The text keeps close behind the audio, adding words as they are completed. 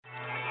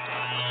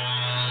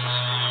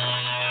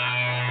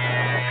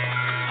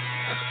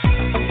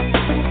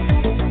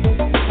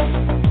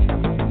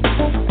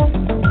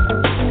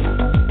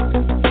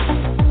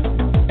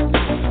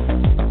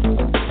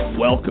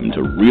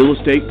Real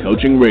Estate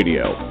Coaching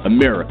Radio,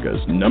 America's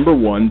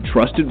 #1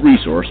 trusted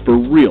resource for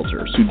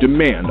realtors who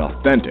demand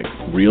authentic,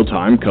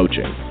 real-time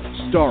coaching.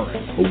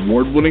 Starring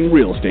award-winning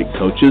real estate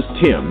coaches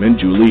Tim and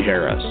Julie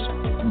Harris.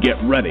 Get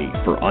ready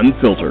for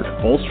unfiltered,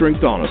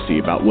 full-strength honesty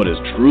about what is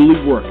truly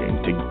working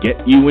to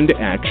get you into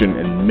action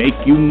and make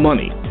you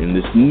money in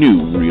this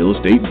new real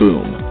estate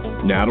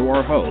boom. Now to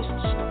our hosts,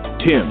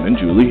 Tim and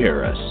Julie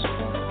Harris.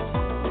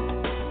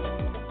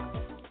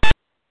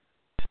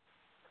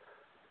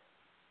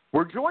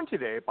 We're joined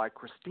today by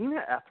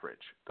Christina Etheridge,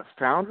 the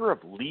founder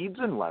of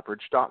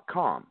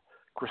LeadsandLeverage.com.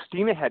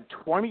 Christina had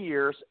 20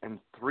 years and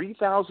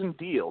 3,000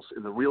 deals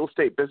in the real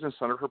estate business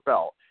under her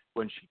belt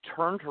when she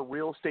turned her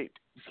real estate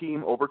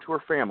team over to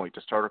her family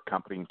to start her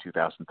company in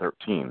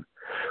 2013.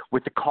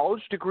 With a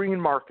college degree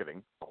in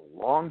marketing, a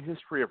long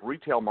history of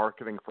retail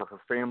marketing for her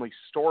family's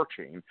store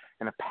chain,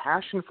 and a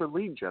passion for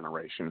lead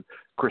generation,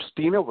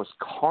 Christina was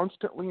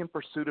constantly in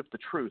pursuit of the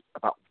truth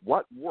about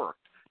what worked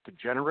to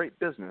generate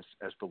business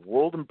as the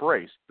world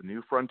embraced the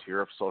new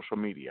frontier of social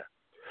media.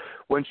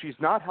 When she's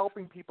not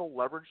helping people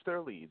leverage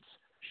their leads,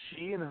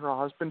 she and her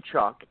husband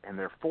Chuck and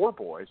their 4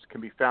 boys can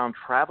be found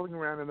traveling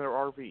around in their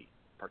RV,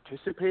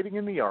 participating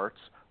in the arts,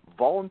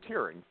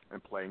 volunteering,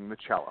 and playing the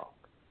cello.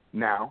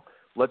 Now,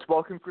 let's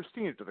welcome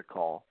Christina to the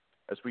call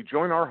as we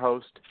join our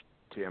host,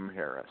 Tim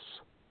Harris.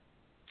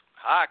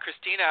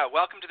 Christina,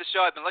 welcome to the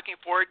show. I've been looking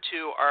forward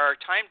to our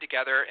time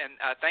together, and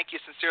thank you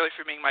sincerely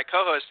for being my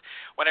co-host.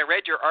 When I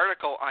read your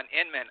article on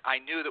Inman, I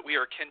knew that we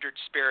were kindred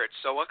spirits,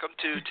 so welcome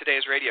to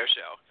today's radio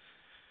show.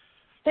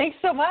 Thanks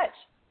so much.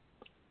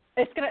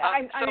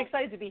 I'm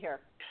excited to be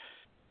here.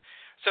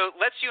 So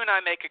let's you and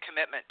I make a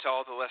commitment to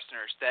all the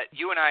listeners that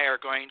you and I are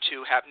going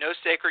to have no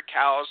sacred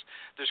cows.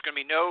 There's going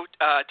to be no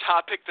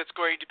topic that's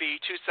going to be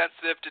too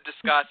sensitive to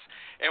discuss,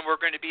 and we're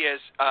going to be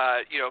as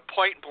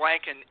point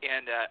blank and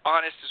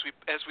honest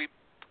as we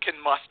can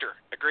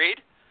muster. Agreed?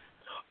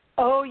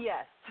 Oh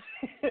yes,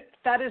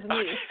 that is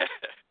me. Okay.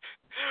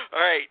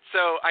 All right.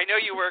 So I know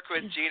you work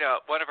with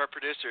Gina, one of our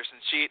producers,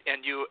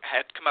 and you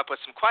had come up with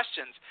some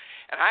questions.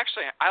 And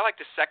actually, I like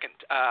the second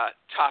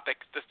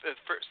topic, the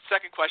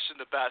second question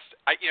the best.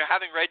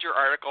 Having read your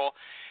article,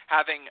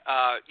 having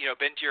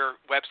been to your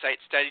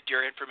website, studied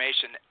your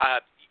information,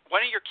 one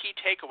of your key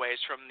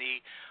takeaways from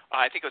the,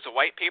 I think it was a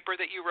white paper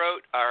that you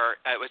wrote, or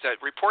it was a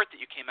report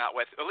that you came out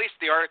with, at least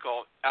the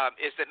article,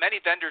 is that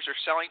many vendors are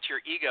selling to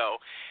your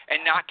ego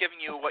and not giving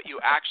you what you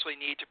actually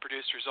need to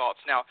produce results.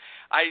 Now,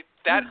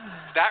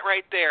 that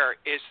right there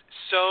is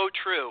so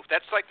true.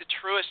 That's like the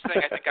truest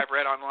thing I think I've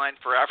read online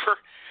forever.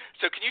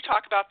 So can you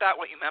talk about that,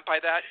 what you meant by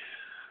that?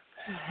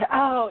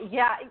 Oh,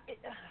 yeah.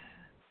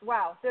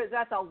 Wow,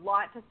 that's a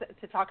lot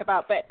to talk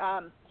about, but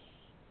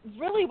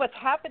really what's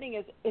happening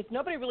is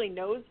nobody really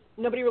knows,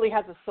 nobody really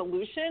has a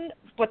solution.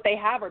 What they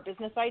have are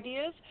business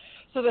ideas.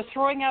 So they're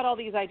throwing out all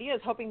these ideas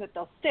hoping that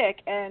they'll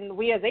stick, and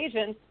we as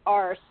agents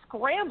are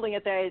scrambling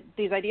at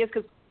these ideas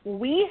because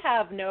we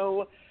have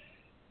no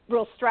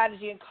real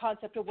strategy and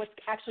concept of what's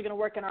actually going to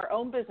work in our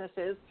own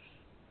businesses.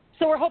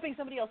 So we're hoping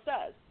somebody else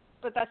does.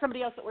 But that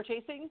somebody else that we're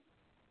chasing,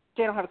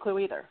 they don't have a clue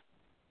either.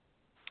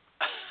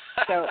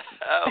 So.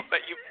 but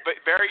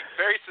very,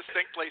 very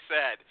succinctly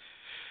said.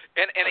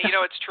 And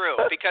it's true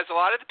because a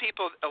lot of the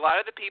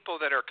people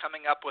that are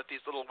coming up with these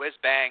little whiz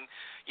bang,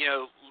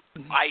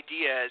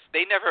 ideas,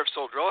 they never have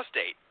sold real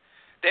estate.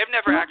 They've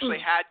never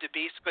actually had to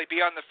basically be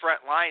on the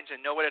front lines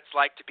and know what it's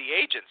like to be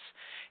agents.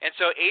 And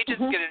so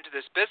agents get into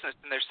this business,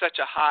 and there's such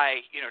a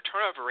high,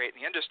 turnover rate in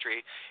the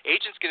industry.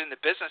 Agents get in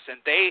the business,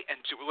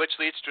 which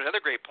leads to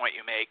another great point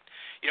you make.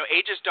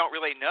 Agents don't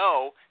really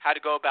know how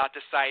to go about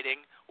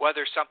deciding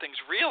whether something's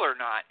real or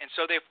not, and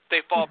so they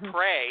fall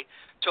prey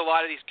to a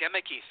lot of these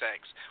gimmicky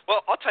things.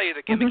 Well, I'll tell you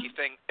the gimmicky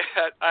thing.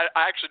 I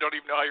actually don't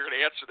even know how you're going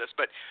to answer this,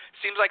 but it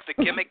seems like the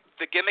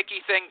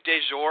gimmicky thing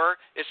du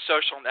jour is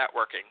social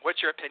networking.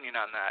 What's your opinion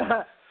on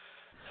that?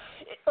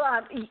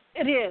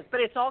 It is, but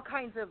it's all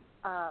kinds of.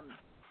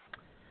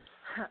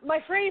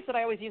 My phrase that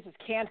I always use is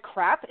canned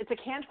crap. It's a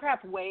canned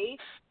crap way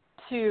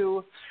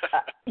to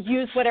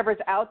use whatever's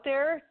out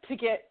there to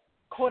get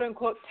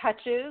quote-unquote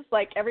touches,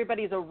 like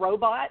everybody's a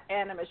robot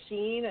and a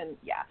machine, and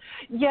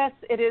yes,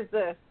 it is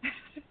the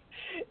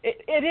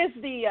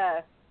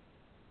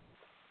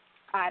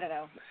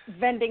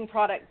vending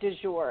product du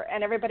jour,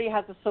 and everybody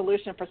has a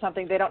solution for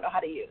something they don't know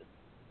how to use.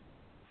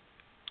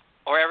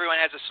 Or everyone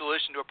has a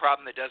solution to a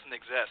problem that doesn't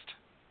exist.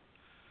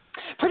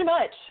 Pretty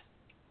much.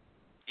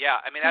 Yeah,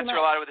 I mean, that's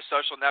where a lot of the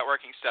social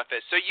networking stuff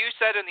is. So you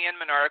said in the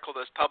Inman article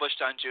that was published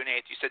on June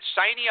 8th, you said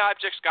shiny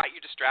objects got you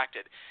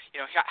distracted.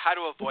 How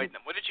to avoid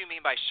them. What did you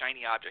mean by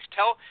shiny objects?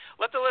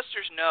 Let the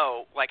listeners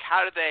know,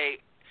 how do they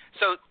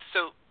 – so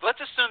let's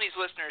assume these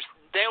listeners,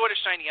 they know what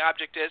a shiny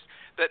object is,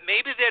 but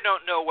maybe they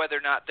don't know whether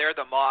or not they're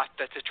the moth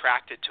that's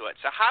attracted to it.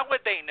 So how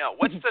would they know?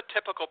 What's the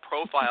typical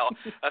profile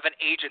of an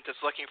agent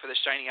that's looking for the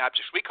shiny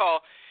objects?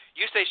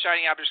 You say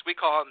shiny objects, we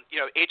call them,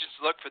 agents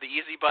look for the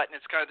easy button.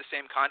 It's kind of the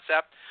same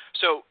concept.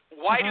 So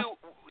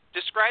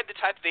describe the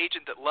type of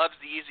agent that loves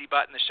the easy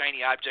button, the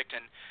shiny object,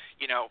 and,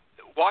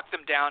 walk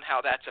them down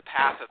how that's a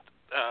path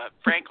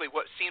frankly,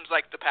 what seems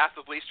like the path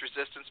of least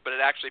resistance, but it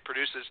actually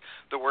produces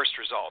the worst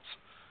results?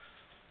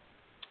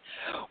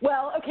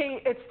 Well,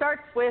 okay, it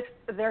starts with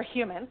they're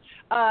human.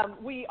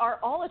 We are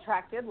all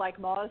attracted, like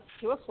moths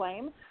to a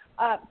flame,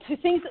 to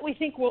things that we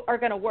think are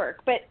going to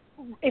work. But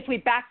if we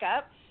back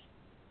up,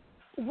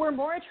 we're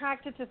more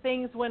attracted to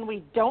things when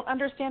we don't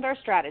understand our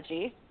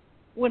strategy,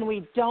 when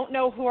we don't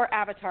know who our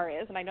avatar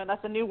is, and I know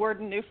that's a new word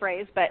and new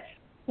phrase, but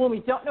when we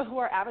don't know who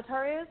our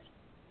avatar is,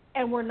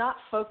 and we're not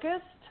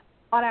focused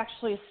on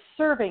actually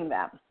serving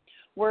them.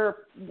 We're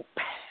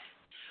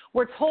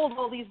told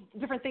all these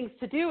different things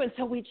to do, and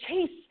so we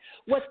chase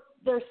what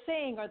they're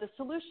saying are the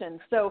solutions.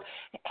 So,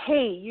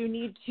 hey, you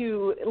need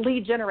to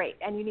lead generate,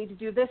 and you need to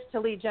do this to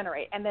lead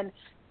generate,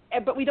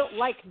 but we don't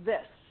like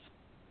this.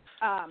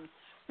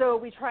 So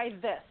we try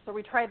this, or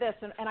we try this,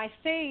 and I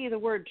say the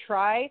word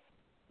try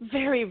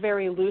very,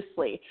 very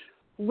loosely.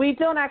 We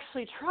don't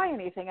actually try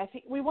anything. I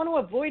think we want to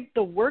avoid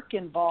the work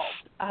involved,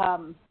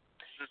 and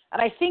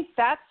I think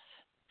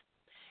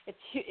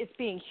it's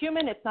being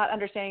human. It's not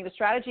understanding the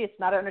strategy. It's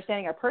not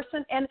understanding our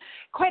person. And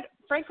quite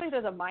frankly,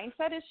 there's a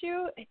mindset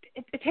issue.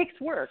 It takes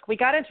work. We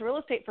got into real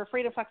estate for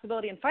freedom,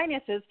 flexibility, and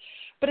finances,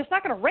 but it's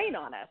not going to rain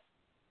on us.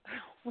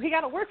 We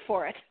got to work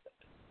for it.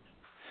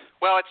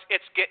 Well,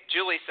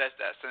 Julie says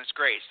this, and it's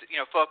great.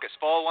 Focus.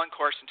 Follow one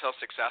course until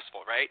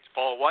successful, right?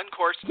 Follow one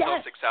course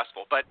until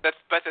successful. But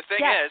the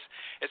thing is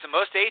that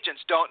most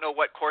agents don't know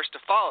what course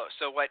to follow.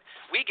 So what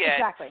we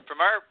get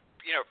from our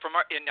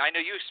and I know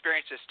you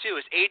experience this too,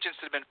 is agents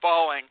that have been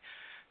following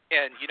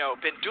and,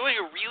 been doing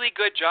a really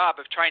good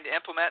job of trying to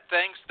implement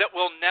things that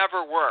will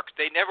never work.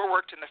 They never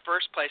worked in the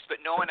first place,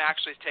 but no one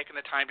actually has taken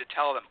the time to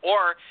tell them.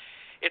 Or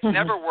it's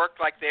never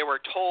worked like they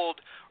were told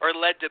or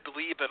led to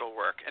believe it'll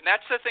work. And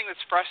that's the thing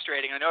that's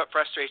frustrating. I know it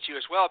frustrates you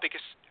as well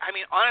because,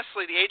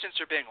 honestly, the agents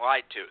are being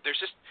lied to.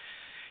 There's just,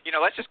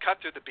 let's just cut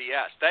through the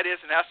BS. That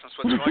is, in essence,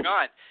 what's going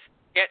on.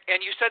 And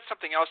you said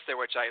something else there,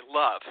 which I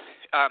love.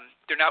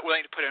 They're not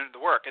willing to put in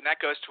the work. And that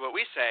goes to what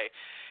we say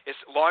is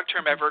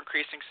long-term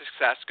ever-increasing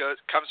success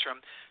comes from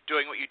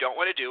doing what you don't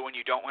want to do when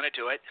you don't want to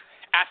do it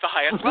at the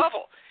highest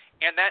level.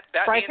 And that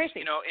means,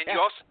 you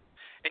also,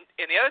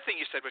 and the other thing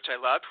you said, which I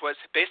loved, was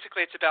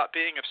basically it's about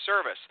being of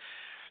service.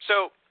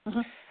 So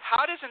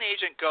how does an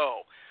agent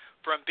go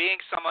from being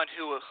someone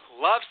who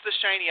loves the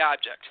shiny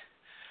object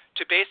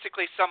to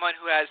basically someone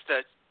who has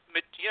the,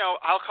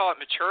 I'll call it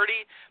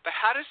maturity, but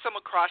how does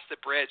someone cross the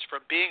bridge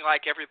from being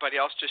like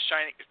everybody else, just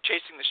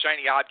chasing the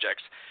shiny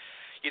objects,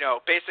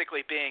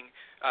 basically being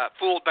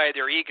fooled by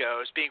their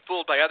egos, being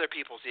fooled by other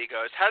people's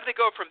egos? How do they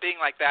go from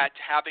being like that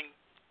to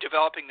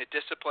developing the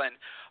discipline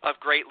of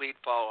great lead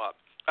follow-up,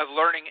 of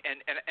learning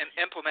and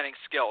implementing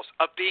skills,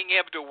 of being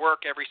able to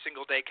work every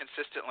single day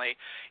consistently,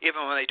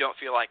 even when they don't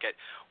feel like it?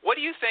 What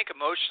do you think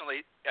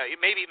emotionally,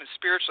 maybe even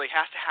spiritually,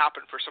 has to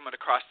happen for someone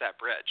to cross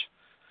that bridge?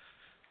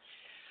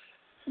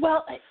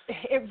 Well,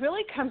 it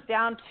really comes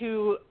down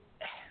to,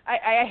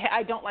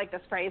 I don't like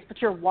this phrase,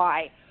 but your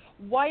why.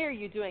 Why are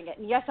you doing it?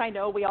 And yes, I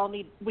know we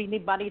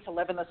need money to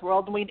live in this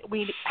world, and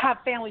we have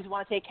families we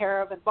want to take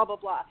care of, and blah, blah,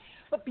 blah.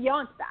 But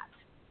beyond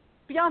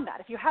that,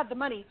 if you have the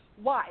money,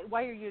 why?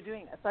 Why are you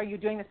doing this? Are you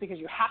doing this because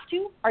you have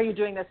to? Are you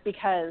doing this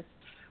because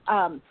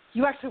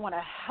you actually want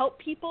to help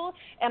people?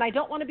 And I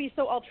don't want to be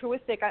so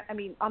altruistic. I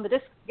mean, on the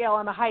disc scale,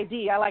 I'm a high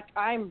D.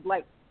 I'm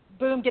like,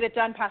 boom, get it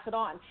done, pass it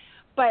on.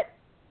 But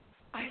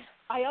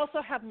I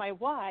also have my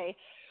why,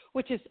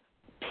 which is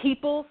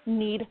people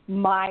need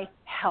my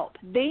help.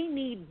 They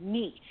need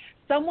me.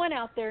 Someone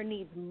out there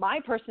needs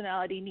my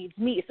personality, needs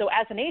me. So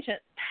as an agent,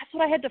 that's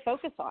what I had to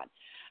focus on.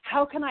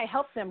 How can I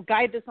help them,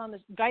 guide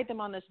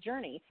them on this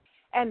journey?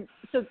 And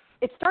so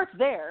it starts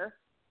there,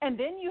 and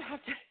then you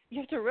have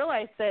to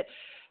realize that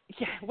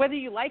whether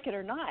you like it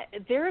or not,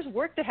 there's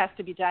work that has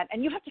to be done,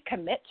 and you have to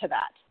commit to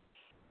that.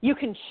 You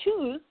can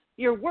choose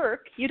your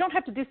work. You don't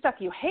have to do stuff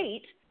you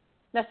hate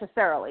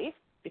necessarily,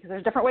 because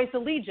there's different ways to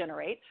lead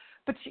generate,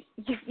 but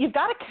you've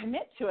got to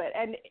commit to it.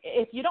 And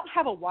if you don't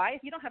have a why,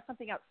 if you don't have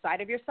something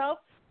outside of yourself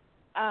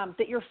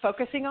that you're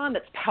focusing on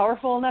that's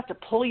powerful enough to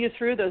pull you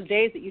through those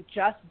days that you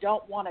just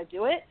don't want to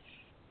do it,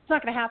 it's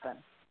not going to happen.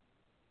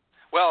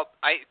 Well,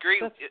 I agree.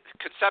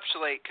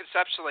 Conceptually,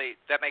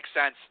 that makes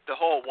sense. The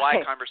whole why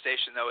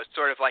conversation, though, is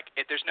sort of like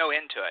there's no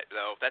end to it,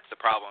 though. That's the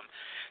problem.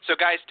 So,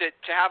 guys, to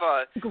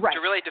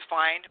really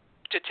define,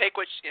 to take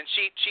what, and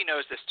she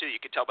knows this too. You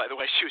could tell by the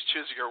way she was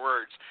choosing her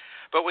words.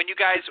 But when you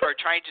guys are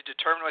trying to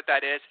determine what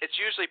that is, it's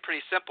usually pretty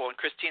simple. And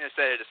Christina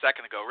said it a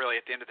second ago, really,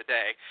 at the end of the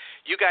day.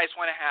 You guys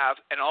want to have,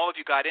 and all of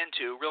you got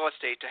into real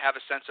estate to have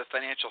a sense of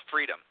financial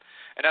freedom.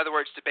 In other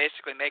words, to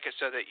basically make it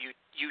so that you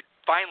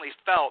finally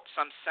felt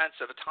some sense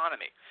of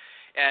autonomy.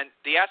 And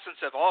the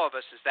essence of all of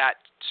us is that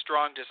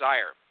strong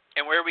desire.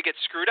 and where we get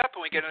screwed up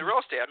when we get into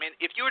real estate. I mean,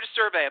 if you were to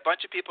survey a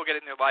bunch of people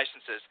getting their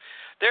licenses,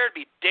 there would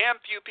be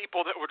damn few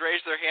people that would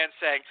raise their hand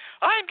saying,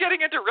 I'm getting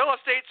into real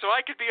estate so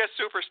I could be a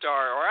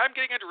superstar, or I'm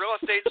getting into real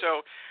estate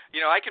so,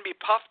 I can be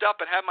puffed up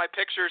and have my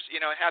pictures,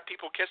 and have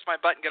people kiss my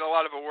butt and get a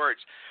lot of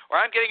awards, or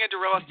I'm getting into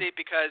real estate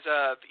because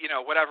of,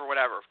 whatever,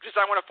 because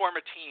I want to form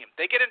a team.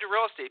 They get into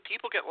real estate.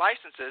 People get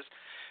licenses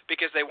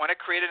because they want to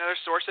create another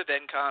source of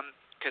income,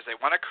 because they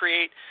want to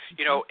create,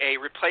 a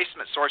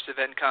replacement source of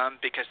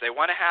income, because they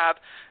want to have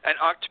an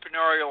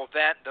entrepreneurial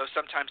event, though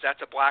sometimes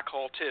that's a black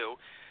hole too.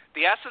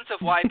 The essence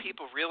of why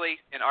people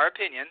really, in our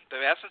opinion, the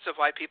essence of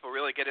why people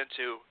really get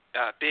into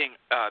being,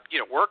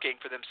 working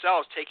for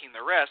themselves, taking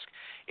the risk,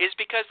 is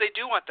because they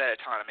do want that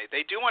autonomy.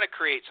 They do want to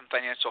create some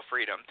financial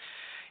freedom,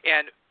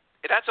 and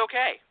that's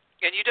okay.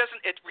 And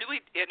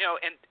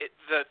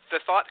the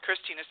thought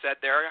Christina said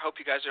there, I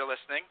hope you guys are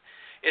listening,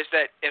 is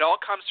that it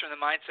all comes from the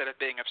mindset of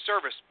being of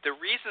service. The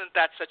reason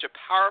that's such a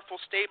powerful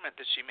statement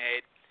that she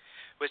made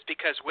was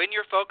because when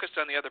you're focused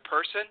on the other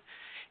person,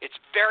 it's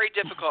very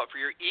difficult for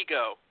your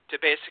ego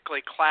to basically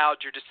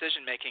cloud your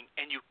decision making,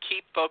 and you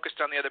keep focused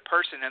on the other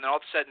person, and then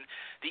all of a sudden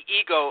the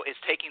ego is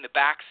taking the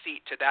back seat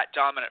to that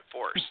dominant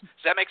force.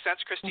 Does that make sense,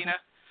 Christina?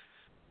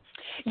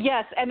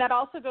 Yes, and that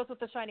also goes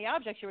with the shiny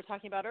objects you were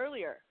talking about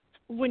earlier.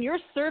 When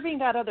you're serving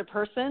that other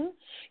person,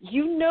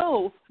 you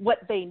know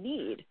what they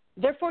need.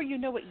 Therefore, you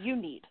know what you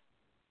need.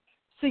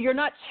 So you're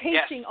not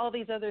chasing all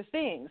these other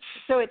things.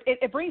 So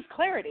it brings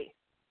clarity.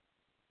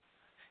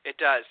 It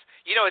does.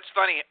 It's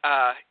funny.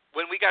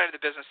 When we got into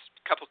the business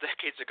a couple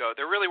decades ago,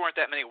 there really weren't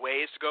that many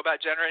ways to go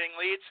about generating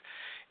leads.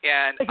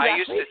 And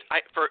exactly.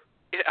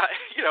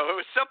 it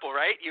was simple,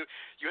 right? You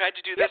had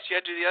to do this, you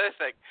had to do the other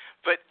thing.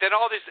 But then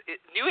all these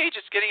new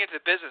agents getting into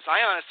the business,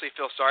 I honestly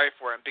feel sorry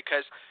for them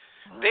because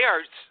they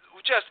are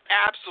just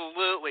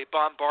absolutely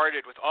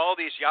bombarded with all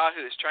these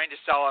yahoos trying to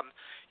sell them,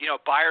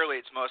 buyer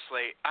leads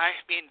mostly. I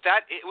mean,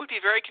 it would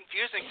be very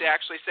confusing to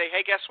actually say,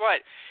 hey, guess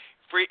what?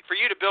 For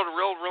you to build a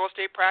real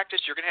estate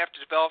practice, you're going to have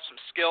to develop some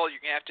skill. You're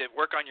going to have to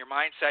work on your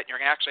mindset, and you're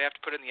going to actually have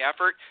to put in the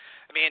effort.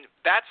 I mean,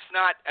 that's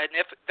not an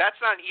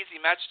easy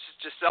message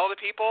to sell to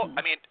people.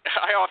 I mean,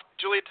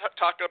 Julie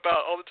talked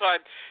about all the time,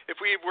 if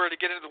we were to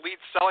get into the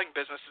lead selling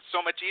business, it's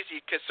so much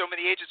easier because so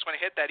many agents want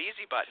to hit that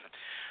easy button.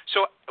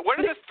 So what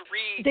are the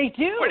three? They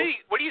do. What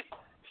do you?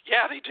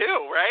 Yeah, they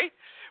do, right?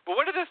 But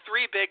what are the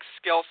three big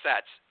skill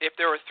sets, if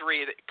there were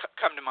three that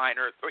come to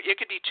mind, or it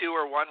could be two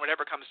or one,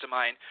 whatever comes to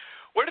mind?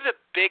 What are the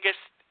biggest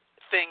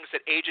things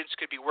that agents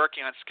could be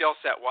working on skill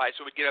set-wise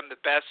that would get them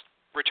the best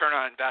return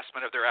on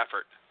investment of their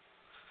effort?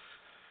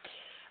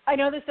 I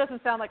know this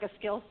doesn't sound like a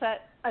skill,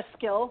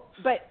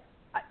 but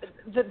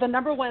the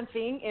number one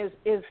thing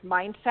is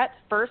mindset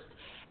first.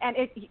 And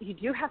you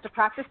do have to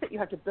practice it. You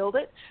have to build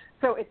it.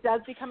 So it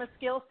does become a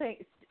skill,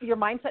 your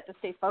mindset to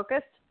stay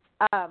focused.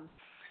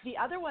 The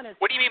other one is...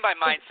 What do you mean by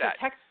mindset?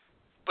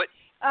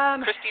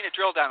 Christina,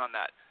 drill down on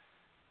that.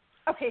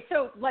 Okay,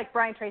 so like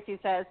Brian Tracy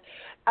says,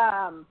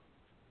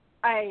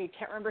 I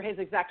can't remember his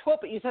exact quote,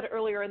 but you said it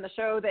earlier in the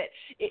show that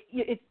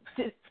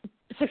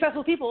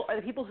successful people are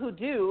the people who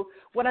do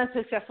what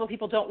unsuccessful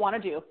people don't want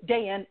to do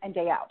day in and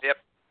day out. Yep.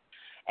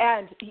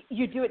 And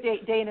you do it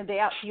day in and day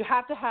out. So you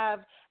have to have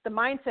the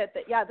mindset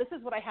that, this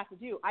is what I have to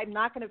do. I'm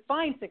not going to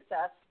find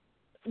success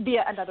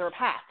via another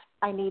path.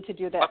 I need to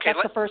do this. Okay,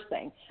 that's the first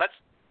thing.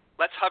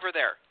 Let's hover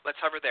there.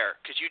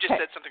 Because you just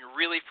said something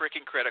really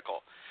freaking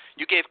critical.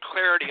 You gave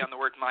clarity on the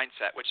word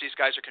mindset, which these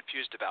guys are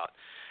confused about.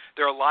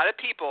 There are a lot of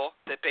people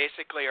that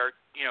basically are,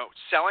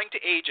 selling to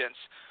agents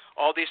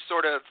all these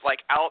sort of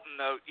like out in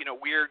the,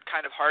 weird,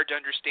 kind of hard to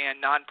understand,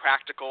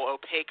 non-practical,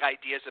 opaque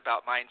ideas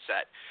about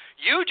mindset.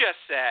 You just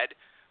said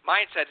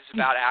mindset is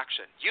about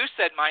action. You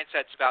said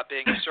mindset's about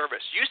being of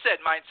service. You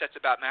said mindset's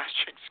about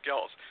mastering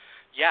skills.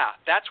 Yeah,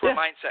 that's where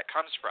mindset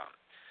comes from.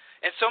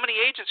 And so many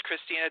agents,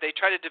 Christina, they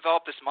try to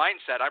develop this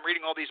mindset. I'm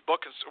reading all these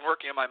books and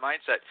working on my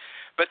mindset,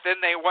 but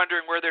then they're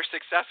wondering where their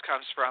success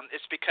comes from.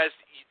 It's because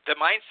the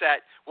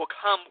mindset will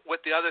come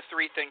with the other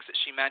three things that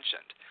she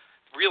mentioned.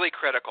 Really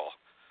critical.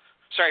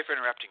 Sorry for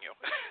interrupting you.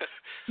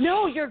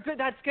 No, you're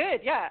good. That's good.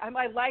 Yeah,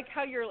 I like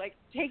how you're like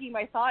taking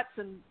my thoughts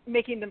and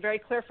making them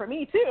very clear for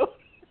me too.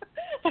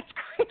 That's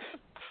great.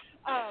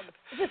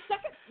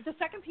 The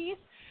second piece,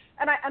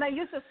 and I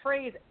use this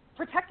phrase,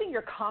 protecting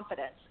your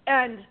confidence.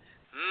 And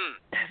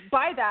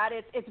by that,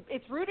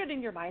 it's rooted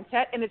in your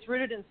mindset and it's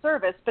rooted in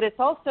service, but it's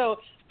also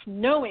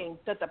knowing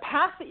that the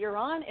path that you're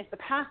on is the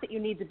path that you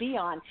need to be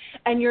on,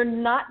 and you're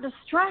not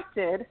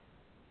distracted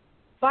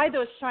by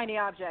those shiny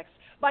objects,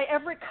 by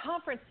every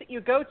conference that you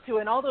go to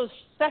and all those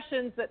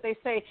sessions that they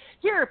say,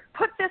 here,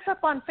 put this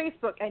up on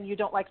Facebook, and you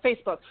don't like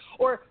Facebook,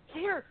 or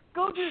here,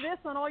 go do this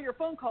on all your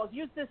phone calls,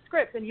 use this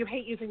script, and you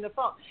hate using the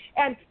phone,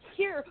 and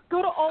here,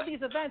 go to all these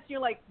events, and you're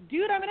like,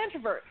 dude, I'm an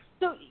introvert.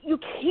 So you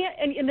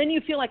can't, and then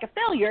you feel like a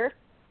failure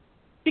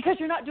because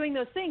you're not doing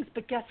those things.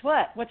 But guess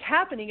what? What's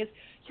happening is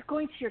you're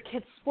going to your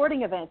kids'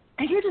 sporting events,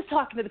 and you're just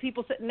talking to the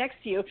people sitting next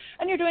to you,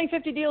 and you're doing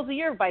 50 deals a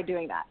year by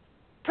doing that.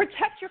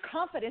 Protect your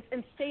confidence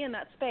and stay in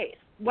that space,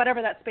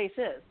 whatever that space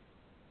is.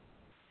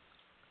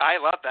 I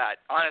love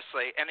that,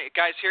 honestly. And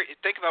guys, here,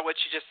 think about what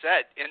you just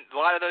said. And a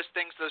lot of those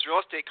things, those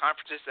real estate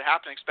conferences that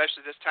happen,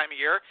 especially this time of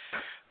year,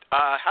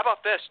 how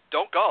about this?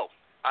 Don't go.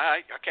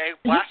 Okay,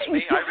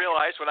 blasphemy, I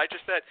realize what I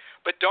just said,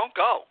 but don't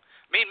go.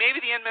 I mean,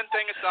 maybe the Inman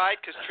thing aside,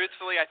 because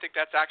truthfully, I think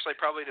that's actually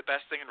probably the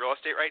best thing in real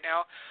estate right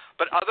now.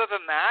 But other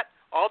than that,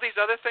 all these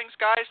other things,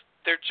 guys,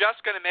 they're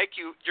just going to make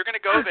you. You're going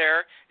to go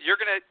there. You're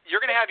going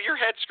to have your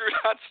head screwed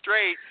on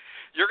straight.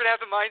 You're going to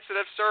have the mindset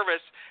of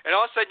service, and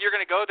all of a sudden you're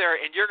going to go there,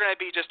 and you're going to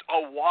be just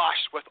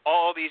awash with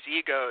all these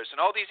egos.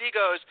 And all these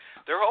egos,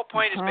 their whole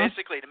point is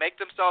basically to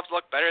make themselves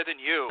look better than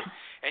you.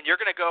 And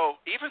you're going to go,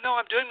 even though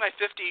I'm doing my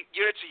 50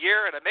 units a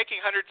year and I'm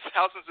making hundreds of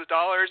thousands of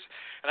dollars,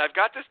 and I've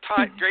got this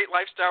great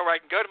lifestyle where I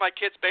can go to my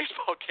kid's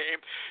baseball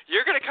game,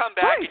 you're going to come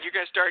back and you're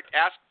going to start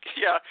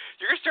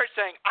you're going to start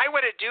saying, I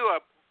want to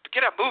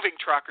get a moving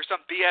truck or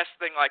some BS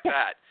thing like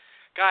that.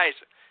 Guys,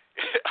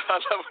 I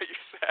love what you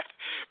said,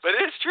 but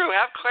it is true.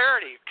 Have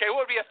clarity. Okay,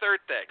 what would be a third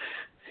thing?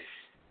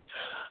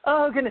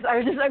 Oh goodness,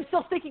 I'm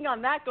still thinking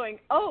on that. Going,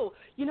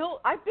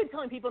 I've been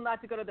telling people not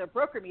to go to their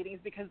broker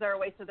meetings because they're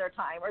a waste of their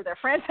time or their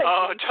franchise.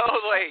 Oh, meetings.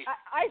 totally,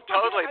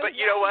 totally. But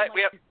you know what?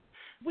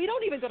 We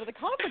don't even go to the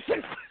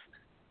conferences.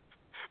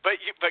 But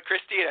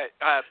Christina,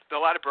 a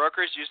lot of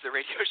brokers use the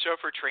radio show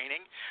for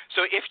training.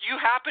 So if you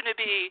happen to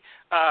be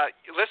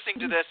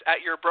listening to this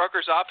at your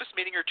broker's office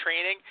meeting or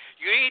training,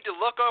 you need to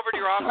look over to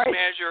your office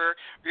manager,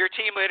 your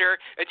team leader,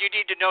 and you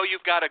need to know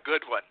you've got a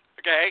good one.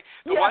 Okay,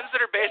 the ones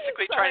that are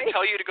basically trying to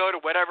tell you to go to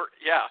whatever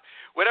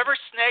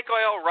snake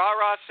oil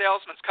rah-rah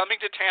salesman's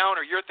coming to town,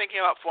 or you're thinking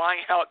about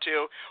flying out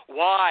to.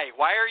 Why?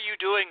 Why are you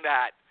doing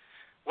that?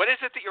 What is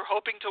it that you're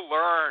hoping to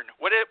learn?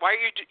 Why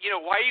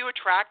are you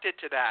attracted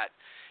to that?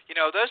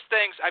 Those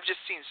things, I've just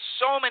seen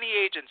so many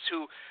agents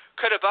who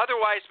could have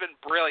otherwise been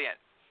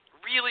brilliant,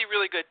 really,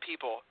 really good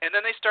people, and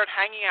then they start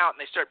hanging out and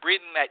they start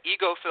breathing that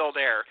ego-filled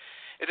air,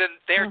 and then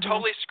they're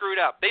totally screwed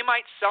up. They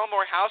might sell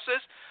more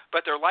houses,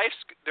 but their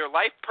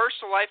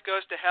personal life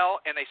goes to hell,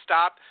 and they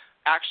stop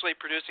actually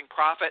producing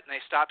profit, and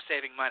they stop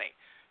saving money.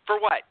 For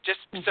what?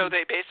 Just so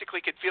they basically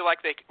could feel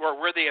like they were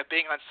worthy of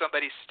being on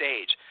somebody's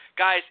stage.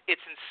 Guys,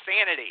 it's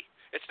insanity.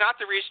 It's not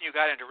the reason you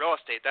got into real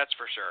estate, that's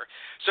for sure.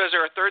 So is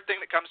there a third thing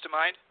that comes to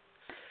mind?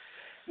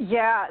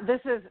 Yeah,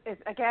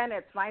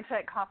 it's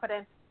mindset,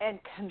 confidence, and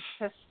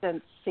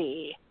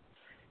consistency.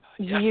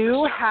 Yes,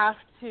 you have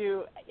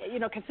to,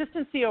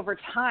 consistency over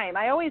time.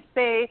 I always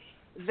say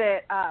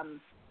that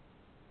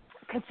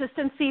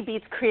consistency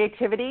beats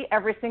creativity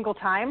every single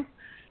time.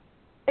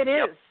 It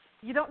is.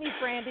 You don't need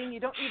branding. You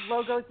don't need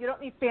logos. You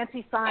don't need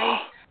fancy signs.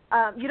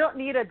 You don't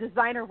need a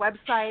designer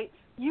website.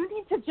 You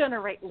need to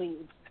generate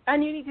leads,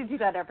 and you need to do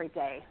that every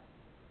day.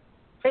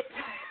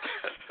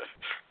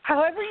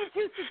 However you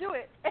choose to do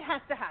it, it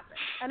has to happen,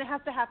 and it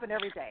has to happen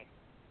every day.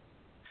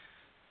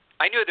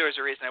 I knew there was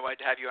a reason I wanted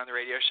to have you on the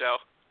radio show.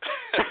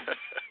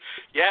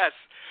 Yes.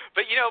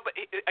 But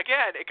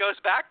again, it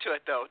goes back to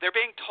it, though. They're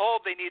being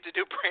told they need to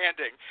do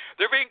branding.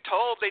 They're being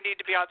told they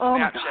need to be on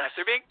Snapchat.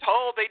 They're being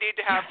told they need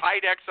to have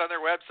IDEX on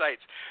their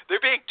websites.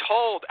 They're being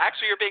told.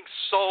 Actually, you're being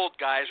sold,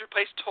 guys.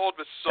 Replace told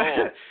with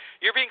sold.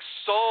 You're being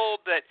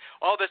sold that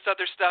all this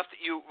other stuff that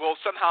you will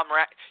somehow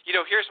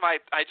here's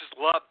I just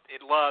love,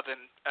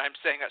 and I'm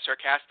saying that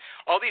sarcastic.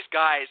 All these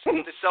guys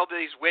that sell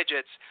these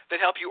widgets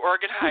that help you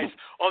organize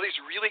all these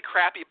really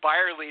crappy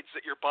buyer leads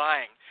that you're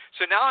buying.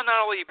 So now not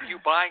only are you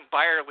buying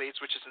buyer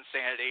leads, which is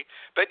insanity,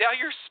 but now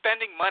you're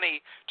spending money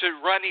to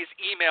run these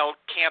email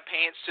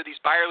campaigns to these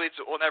buyer leads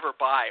that will never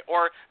buy,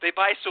 or they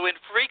buy so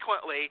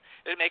infrequently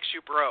it makes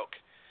you broke.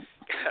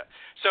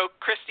 So,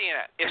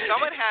 Christina, if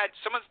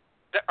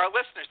our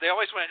listeners, they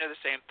always want to know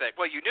the same thing.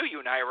 Well, you knew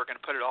you and I were going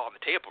to put it all on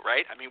the table,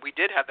 right? I mean, we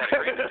did have that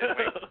agreement, didn't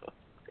we?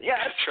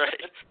 Yes. That's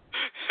right.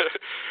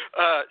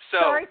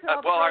 Sorry to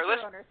all the our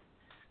listeners.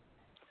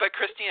 But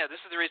Christina,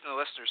 this is the reason the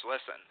listeners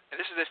listen, and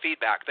this is the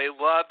feedback. They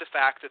love the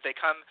fact that they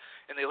come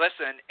and they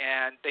listen,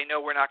 and they know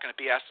we're not going to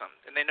BS them,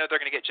 and they know they're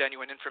going to get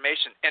genuine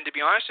information. And to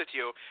be honest with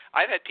you,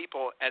 I've had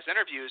people as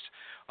interviews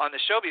on the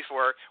show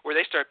before where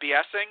they start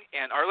BSing,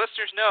 and our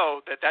listeners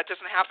know that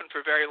doesn't happen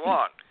for very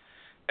long.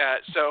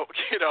 So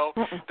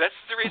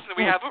that's the reason that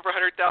we have over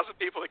 100,000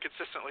 people that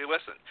consistently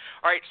listen.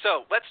 All right,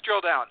 so let's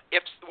drill down.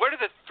 What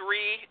are the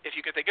three? If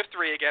you could think of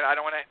three again, I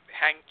don't want to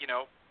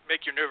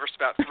make you nervous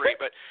about three,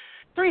 but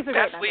three's a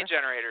best great lead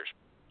generators.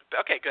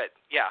 Okay, good.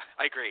 Yeah,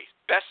 I agree.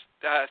 Best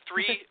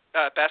three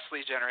best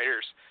lead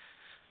generators.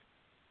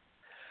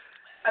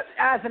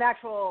 As an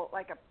actual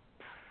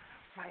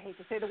I hate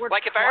to say the word.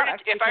 Like if I were to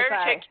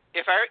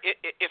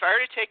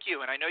take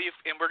you, and I know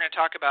and we're going to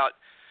talk about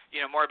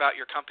more about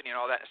your company and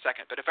all that in a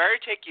second. But if I were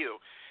to take you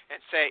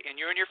and say, and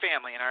you and your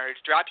family, and I were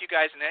to drop you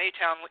guys in any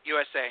town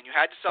USA, and you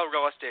had to sell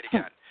real estate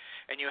again,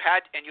 and you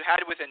had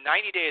within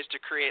 90 days to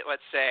create,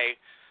 let's say,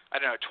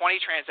 20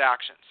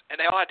 transactions, and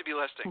they all had to be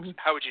listings,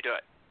 how would you do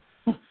it?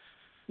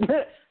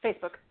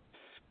 Facebook,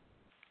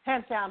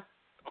 hands down.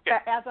 Okay.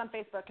 Ads on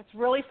Facebook. It's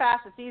really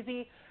fast. It's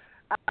easy.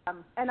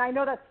 And I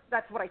know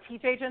that's what I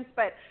teach agents,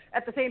 but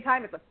at the same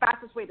time, it's the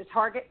fastest way to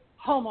target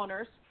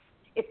homeowners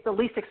It's the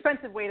least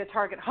expensive way to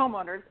target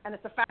homeowners, and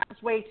it's the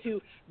fastest way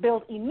to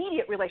build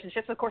immediate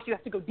relationships. Of course, you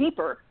have to go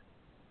deeper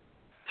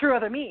through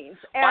other means.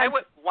 And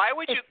why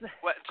would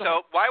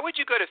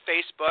you go to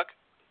Facebook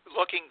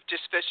looking,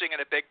 just fishing in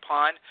a big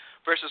pond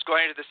versus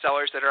going to the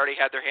sellers that already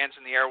had their hands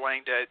in the air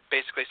wanting to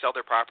basically sell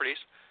their properties?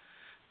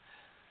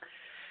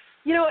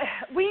 You know,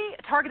 we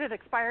targeted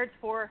expireds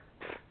for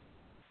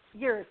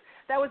years.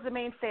 That was the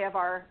mainstay of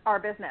our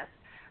business.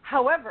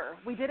 However,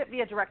 we did it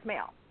via direct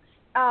mail,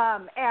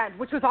 and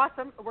which was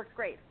awesome. It worked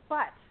great.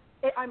 But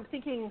I'm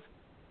thinking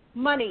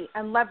money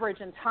and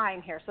leverage and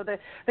time here. So the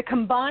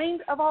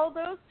combined of all of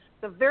those,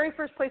 the very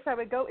first place I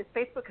would go is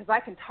Facebook, because I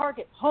can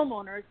target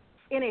homeowners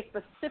in a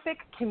specific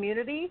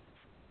community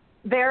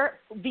there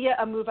via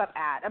a move-up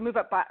ad, a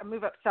move-up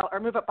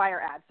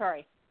buyer ad.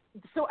 Sorry.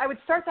 So I would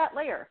start that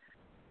layer.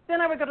 Then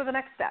I would go to the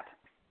next step.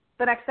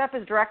 The next step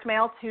is direct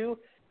mail to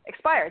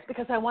expires,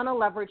 because I want to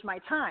leverage my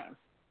time.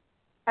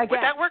 Again,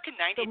 would that work in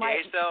 90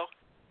 days, though?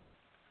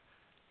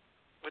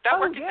 Would that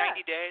work in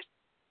 90 days?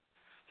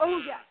 Oh,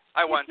 yes.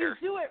 I wonder.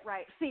 If you do it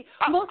right. See,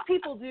 most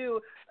people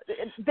do.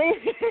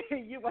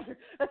 You wonder.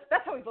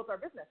 That's how we built our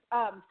business.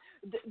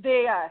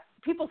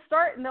 People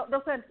start and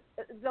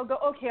they'll go,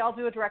 okay, I'll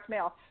do a direct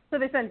mail. So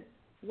they send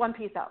one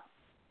piece out.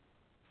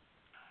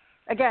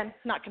 Again,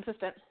 not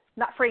consistent,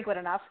 not frequent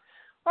enough.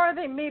 Or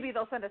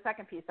they'll send a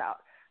second piece out.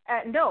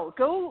 No,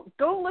 go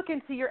look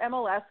into your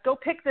MLS. Go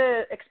pick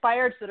the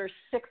expireds that are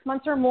 6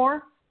 months or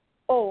more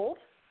old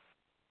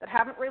that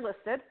haven't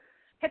relisted.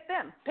 Hit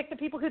them. Pick the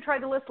people who tried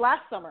to list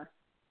last summer,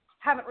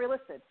 haven't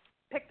relisted.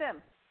 Pick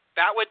them.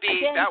 That would be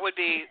yes.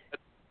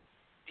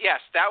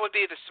 That would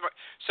be the smart.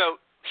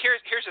 So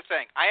here's the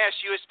thing. I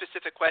asked you a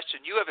specific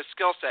question. You have a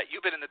skill set.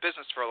 You've been in the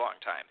business for a long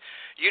time.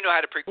 You know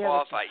how to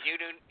pre-qualify. You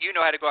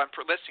know how to go on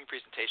listing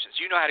presentations.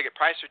 You know how to get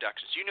price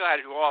reductions. You know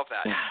how to do all of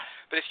that.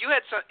 But if you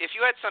had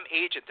some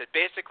agent that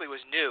basically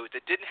was new,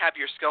 that didn't have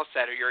your skill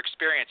set or your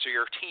experience or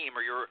your team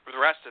or the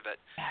rest of it,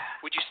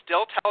 would you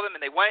still tell them?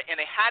 And they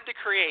had to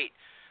create,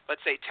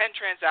 let's say, 10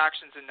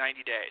 transactions in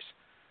 90 days.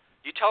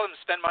 You tell them to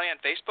spend money on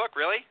Facebook,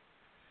 really?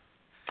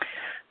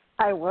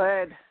 I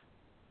would,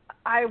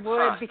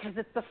 because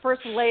it's the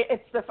first layer.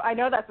 I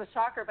know that's a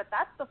shocker, but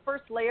that's the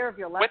first layer of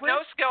your leverage. With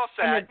no skill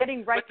set, and you're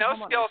getting right to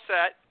homeowners.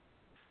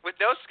 With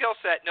no skill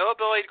set, no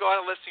ability to go on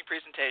a listing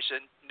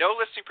presentation, no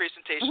listing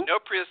presentation, no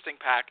pre-listing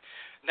pack,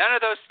 none of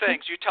those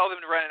things, you tell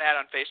them to run an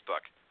ad on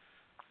Facebook.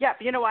 Yeah,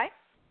 you know why?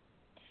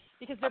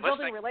 Because they're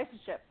building a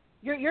relationship.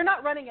 You're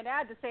not running an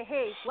ad to say,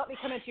 hey, let me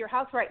come into your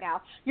house right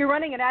now. You're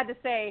running an ad to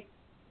say,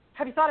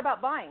 have you thought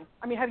about buying?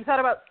 Have you thought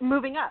about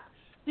moving up?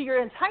 So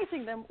you're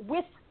enticing them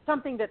with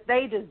something that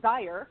they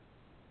desire.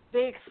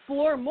 They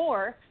explore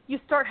more. You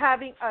start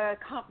having a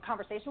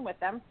conversation with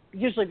them,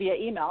 usually via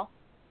email.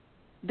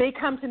 They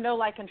come to know,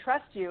 like, and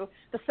trust you.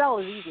 The sell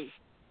is easy.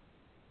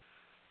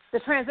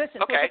 The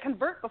transition. Okay. So they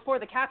convert before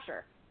the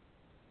capture.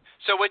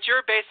 So what you're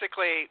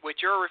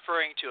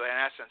referring to, in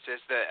essence, is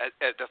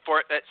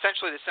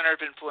essentially the center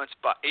of influence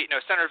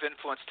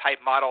type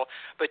model,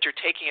 but you're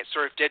taking it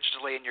sort of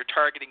digitally and you're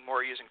targeting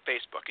more using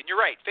Facebook. And you're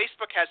right,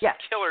 Facebook has some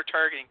killer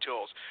targeting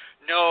tools,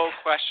 no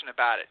question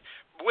about it.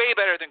 Way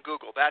better than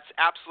Google. That's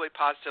absolutely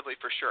positively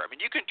for sure.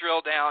 You can drill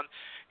down,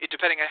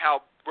 depending on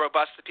how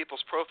robust the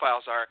people's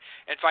profiles are,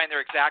 and find their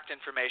exact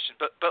information.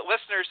 But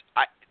listeners,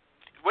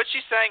 what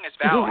she's saying is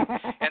valid,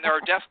 and there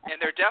are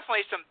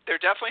definitely some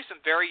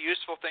very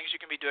useful things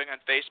you can be doing on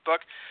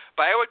Facebook.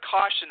 But I would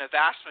caution a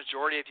vast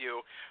majority of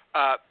you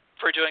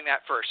for doing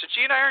that first. And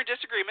she and I are in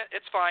disagreement.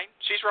 It's fine.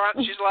 She's wrong.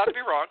 She's allowed to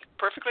be wrong.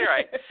 Perfectly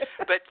right.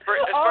 But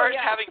as far as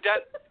having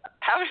that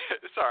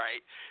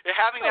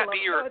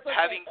be your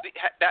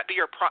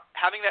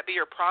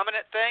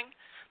prominent thing,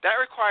 that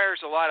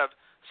requires a lot of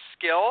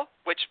skill,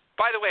 which,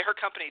 by the way, her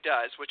company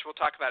does, which we'll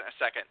talk about in a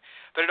second.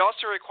 But it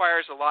also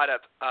requires a lot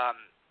of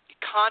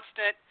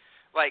constant,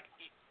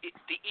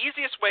 the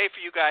easiest way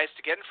for you guys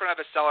to get in front of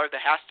a seller that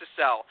has to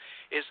sell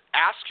is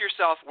ask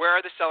yourself, where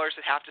are the sellers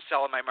that have to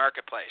sell in my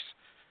marketplace?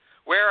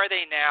 Where are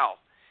they now?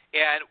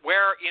 And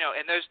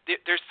and there's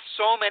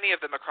so many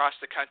of them across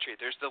the country.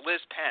 There's the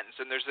Liz Penns,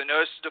 and there's the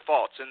notice of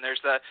defaults, and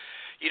there's the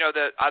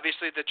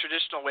obviously the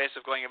traditional ways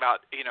of going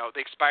about, the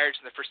expireds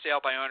and the for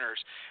sale by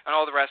owners and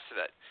all the rest of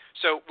it.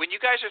 So when you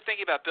guys are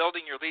thinking about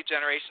building your lead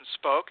generation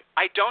spoke,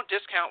 I don't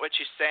discount what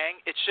she's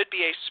saying. It should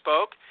be a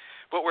spoke,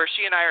 but where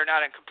she and I are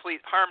not in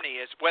complete harmony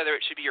is whether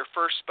it should be your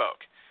first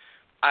spoke.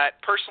 I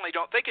personally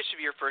don't think it should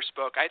be your first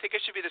spoke. I think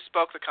it should be the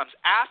spoke that comes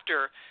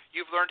after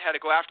you've learned how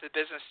to go after the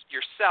business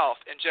yourself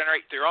and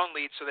generate your own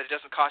leads so that it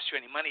doesn't cost you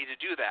any money to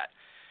do that.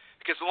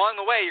 Because along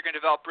the way, you're going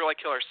to develop really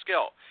killer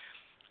skill.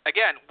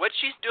 Again, what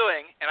she's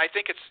doing, and I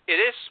think it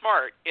is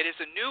smart, it is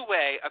a new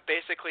way of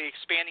basically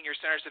expanding your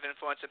centers of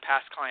influence and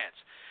past clients.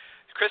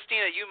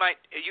 Christina, you've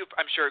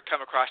I'm sure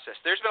come across this.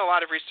 There's been a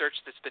lot of research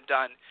that's been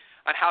done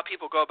on how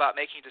people go about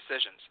making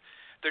decisions.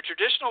 The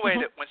traditional way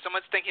that when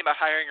someone's thinking about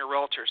hiring a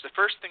realtor, the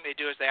first thing they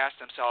do is they ask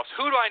themselves,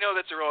 who do I know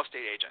that's a real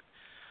estate agent?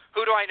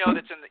 Who do I know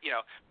that's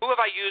who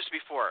have I used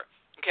before?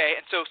 Okay,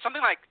 and so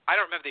something like, I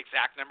don't remember the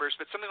exact numbers,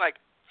 but something like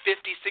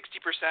 50,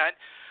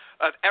 60%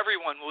 of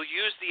everyone will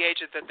use the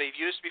agent that they've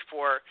used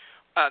before.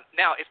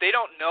 Now, if they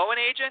don't know an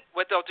agent,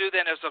 what they'll do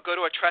then is they'll go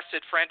to a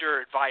trusted friend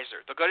or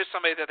advisor. They'll go to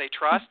somebody that they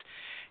trust,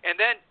 and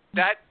then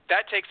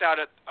that takes out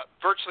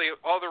virtually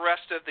all the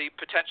rest of the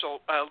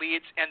potential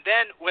leads. And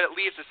then what it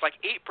leaves is like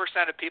 8%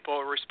 of people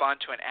will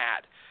respond to an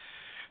ad.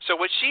 So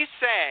what she's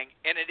saying,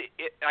 and it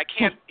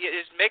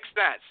makes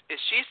sense, is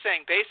she's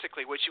saying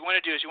basically what you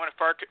want to do is you want to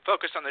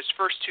focus on those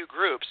first two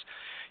groups.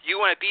 You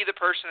want to be the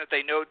person that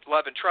they know,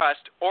 love, and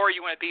trust, or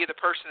you want to be the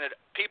person that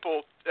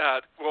people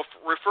will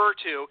refer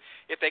to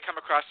if they come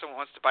across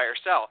someone who wants to buy or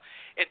sell.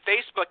 And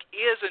Facebook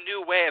is a new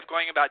way of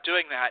going about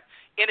doing that,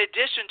 in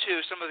addition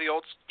to some of the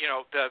old,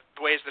 the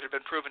ways that have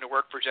been proven to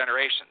work for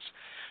generations.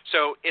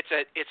 So it's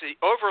an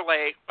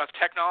overlay of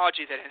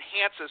technology that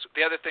enhances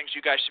the other things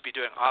you guys should be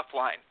doing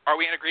offline. Are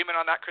we in agreement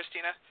on that,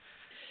 Christina?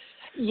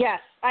 Yes.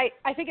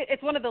 I think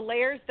it's one of the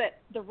layers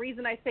that the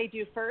reason I say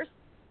do first,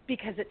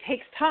 because it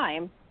takes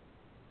time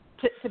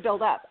to build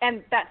up.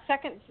 And that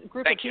second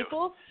group of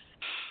people,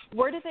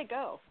 where do they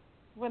go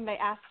when they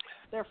ask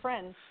their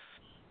friends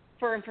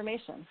for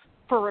information,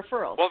 for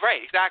referrals? Well, right,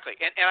 exactly.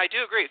 And I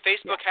do agree.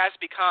 Facebook has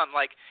become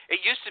like,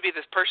 it used to be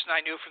this person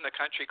I knew from the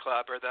country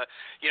club, or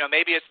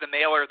maybe it's the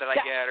mailer that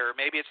I get, or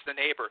maybe it's the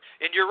neighbor.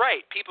 And you're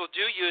right, people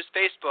do use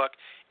Facebook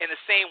in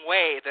the same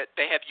way that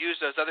they have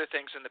used those other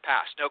things in the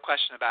past, no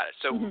question about it.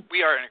 So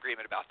we are in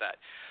agreement about that.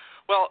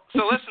 Well,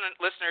 so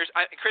listeners,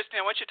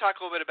 Christine, I want you to talk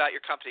a little bit about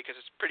your company because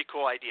it's a pretty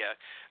cool idea.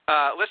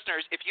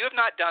 Listeners, if you have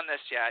not done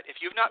this yet, if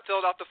you've not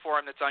filled out the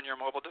form that's on your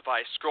mobile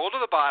device, scroll to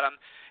the bottom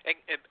and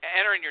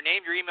enter in your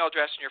name, your email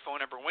address, and your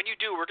phone number. When you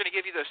do, we're going to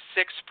give you those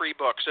 6 free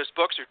books. Those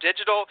books are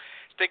digital.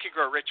 Think and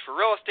Grow Rich for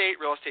Real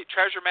Estate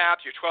Treasure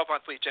Map, your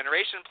 12-month lead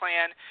generation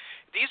plan.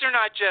 These are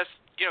not just,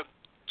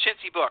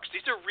 chintzy books.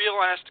 These are real,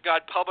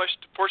 honest-to-God,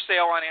 published for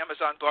sale on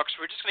Amazon Books.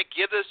 We're just going to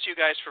give those to you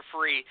guys for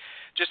free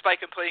just by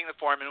completing the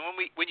form. And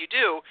when you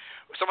do,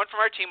 someone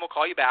from our team will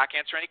call you back,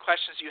 answer any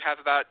questions you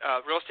have about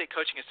Real Estate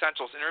Coaching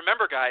Essentials. And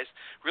remember, guys,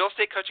 Real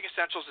Estate Coaching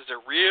Essentials is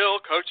a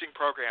real coaching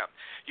program.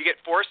 You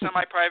get 4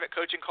 semi-private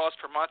coaching calls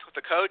per month with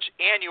the coach,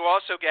 and you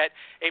also get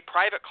a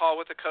private call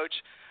with the coach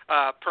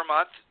per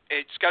month.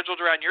 It's scheduled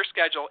around your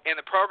schedule, and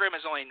the program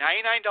is only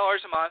 $99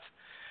 a month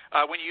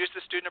when you use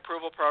the student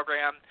approval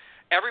program.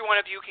 Every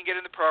one of you can get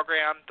in the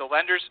program. The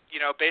lenders,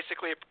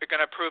 basically are going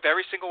to approve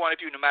every single one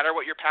of you, no matter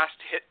what your past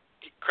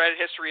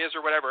credit history is or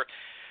whatever.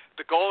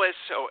 The goal is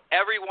so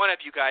every one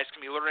of you guys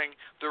can be learning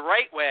the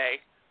right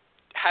way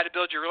how to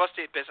build your real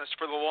estate business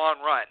for the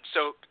long run.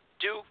 So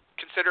do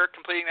consider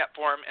completing that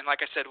form, and like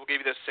I said, we'll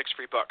give you those 6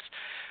 free books.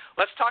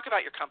 Let's talk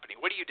about your company.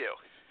 What do you do?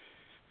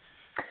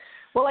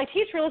 Well, I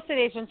teach real estate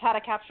agents how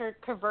to capture,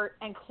 convert,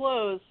 and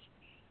close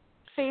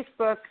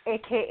Facebook,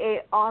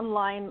 a.k.a.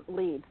 online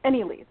leads,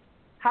 any leads.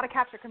 How to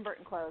capture, convert,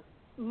 and close.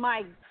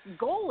 My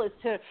goal is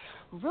to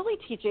really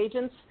teach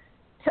agents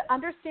to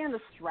understand the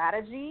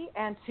strategy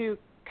and to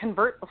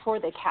convert before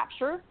they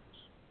capture,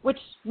 which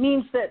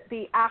means that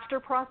the after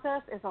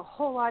process is a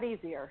whole lot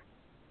easier.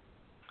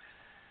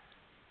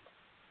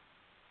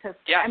 That's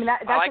in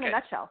a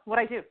nutshell what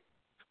I do.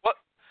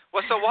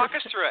 Well, so walk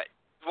us through it.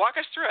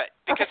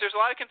 Because there's a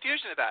lot of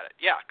confusion about it.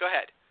 Yeah, go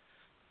ahead.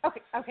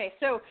 Okay.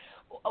 So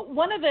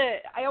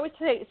I always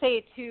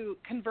say to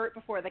convert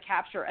before the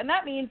capture, and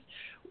that means,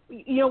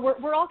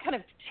 we're all kind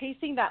of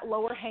chasing that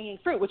lower hanging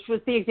fruit, which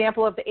was the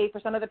example of the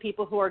 8% of the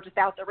people who are just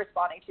out there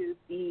responding to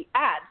the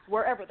ads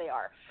wherever they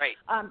are. Right.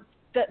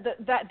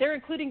 That they're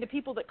including the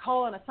people that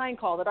call on a sign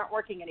call that aren't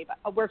working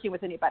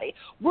with anybody.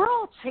 We're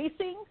all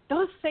chasing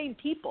those same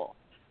people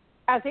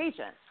as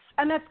agents.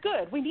 And that's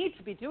good. We need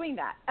to be doing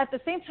that. At the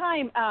same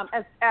time,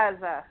 as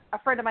a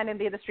friend of mine in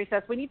the industry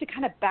says, we need to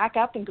kind of back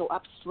up and go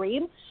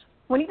upstream.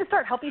 We need to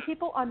start helping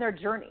people on their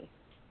journey,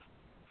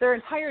 their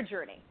entire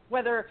journey,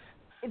 whether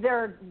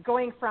they're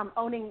going from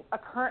owning a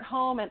current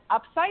home and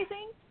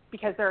upsizing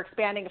because they're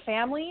expanding a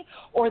family,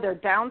 or they're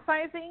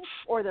downsizing,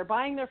 or they're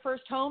buying their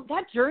first home.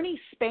 That journey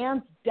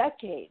spans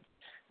decades.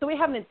 So we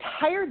have an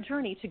entire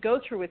journey to go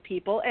through with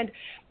people. And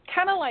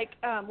kind of like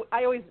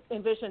I always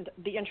envisioned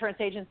the insurance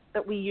agents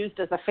that we used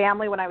as a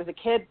family when I was a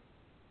kid.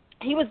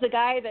 He was the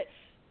guy that,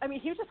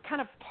 he was just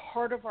kind of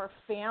part of our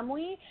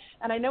family.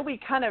 And I know we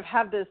kind of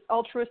have this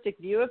altruistic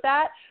view of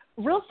that.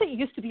 Real estate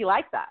used to be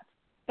like that.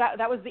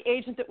 That was the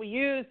agent that we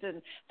used,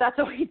 and that's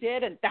what we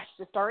did, and that's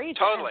just our agent.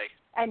 Totally.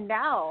 And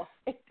now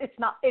it's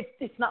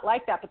not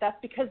like that, but that's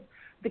because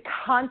the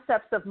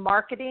concepts of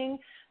marketing,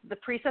 the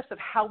precepts of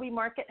how we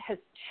market has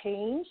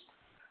changed,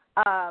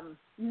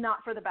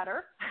 not for the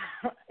better.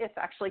 It's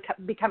actually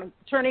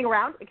turning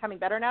around, becoming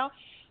better now.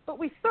 But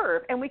we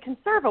serve, and we can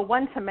serve a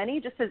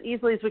one-to-many just as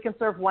easily as we can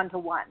serve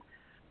one-to-one.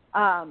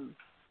 So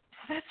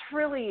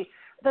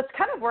that's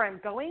kind of where I'm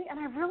going, and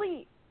I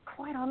really,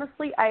 quite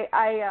honestly,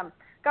 I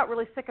got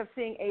really sick of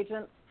seeing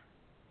agents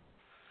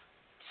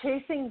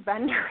chasing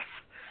vendors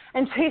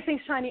and chasing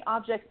shiny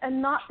objects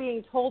and not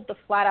being told the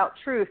flat-out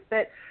truth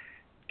that,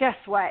 guess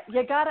what,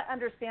 you got to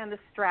understand the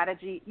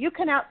strategy. You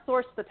can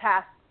outsource the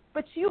task,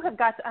 but you have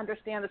got to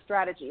understand the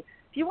strategy.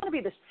 If you want to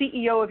be the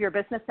CEO of your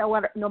business,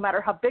 no matter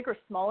how big or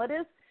small it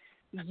is,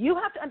 You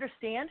have to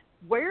understand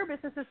where your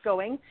business is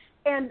going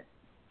and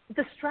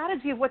the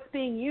strategy of what's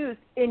being used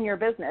in your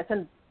business.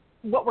 And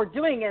what we're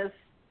doing is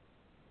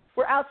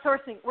we're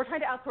outsourcing. We're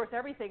trying to outsource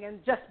everything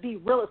and just be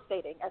real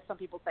estating, as some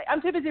people say.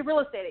 I'm too busy real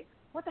estating.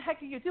 What the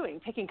heck are you doing?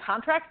 Taking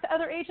contracts to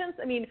other agents?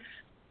 I mean,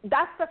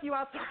 that's stuff you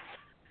outsource.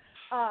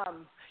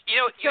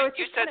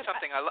 You said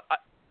something.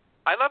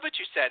 I love what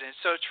you said, and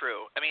it's so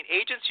true. I mean,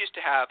 agents used to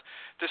have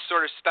this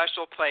sort of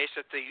special place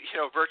at the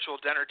virtual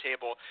dinner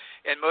table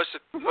in most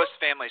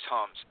families'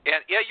 homes. And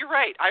yeah, you're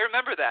right. I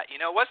remember that.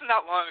 It wasn't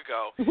that long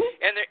ago.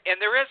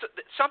 And there is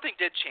something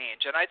did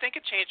change, and I think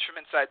it changed from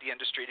inside the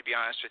industry. To be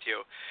honest with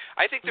you,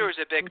 I think there was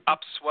a big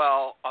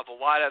upswell of a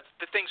lot of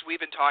the things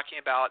we've been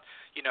talking about.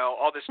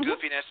 All this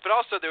goofiness, but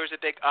also there was a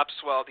big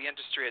upswell of the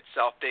industry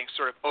itself being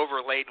sort of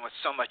overladen with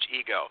so much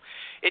ego.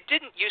 It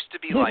didn't used to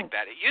be like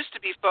that. It used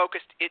to be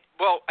focused.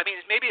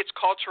 Maybe it's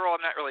cultural.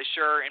 I'm not really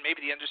sure, and maybe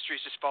the industry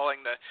is just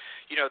following the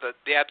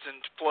ebbs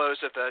and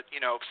flows of the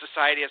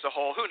society as a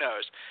whole. Who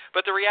knows?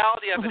 But the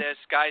reality of it is,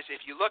 guys,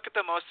 if you look at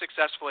the most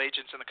successful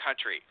agents in the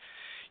country,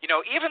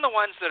 even the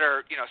ones that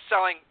are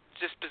selling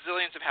just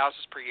bazillions of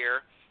houses per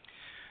year,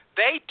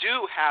 they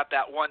do have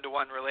that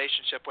one-to-one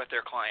relationship with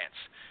their clients.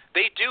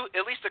 They do,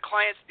 at least the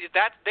clients,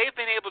 that they've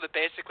been able to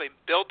basically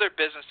build their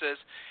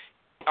businesses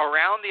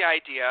around the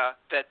idea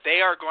that they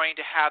are going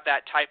to have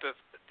that type of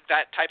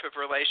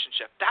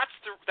relationship. That's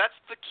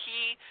the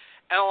key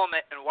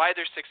element and why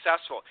they're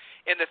successful.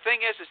 And the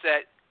thing is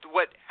that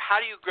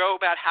how do you go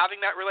about having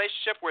that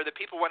relationship where the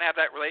people want to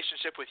have that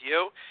relationship with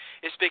you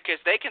is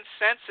because they can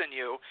sense in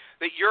you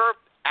that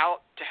you're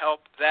out to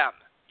help them.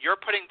 You're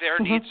putting their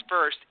needs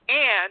first,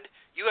 and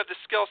you have the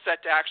skill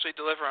set to actually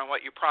deliver on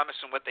what you promise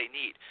and what they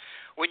need.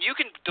 When you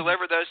can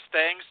deliver those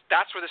things,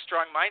 that's where the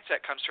strong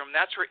mindset comes from.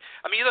 That's where,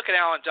 you look at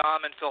Alan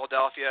Dahm in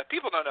Philadelphia.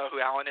 People don't know who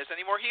Alan is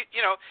anymore.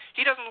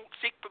 He doesn't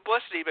seek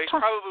publicity, but he's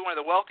probably one of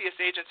the wealthiest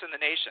agents in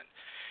the nation.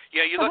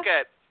 You look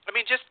at,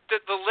 just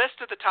the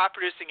list of the top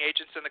producing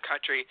agents in the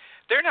country.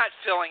 They're not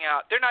filling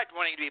out. They're not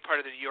wanting to be part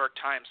of the New York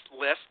Times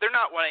list. They're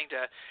not wanting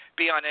to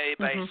be on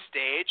anybody's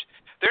stage.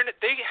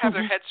 They have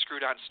their heads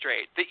screwed on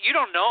straight. You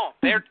don't know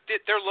them.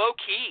 They're low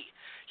key.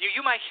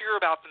 You might hear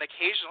about them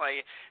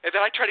occasionally. And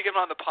then I try to get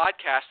them on the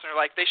podcast, and they're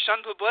like, they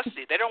shun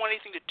publicity. They don't want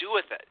anything to do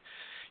with it.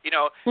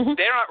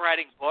 They're not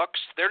writing books.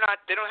 They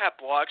don't have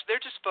blogs. They're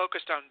just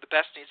focused on the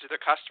best needs of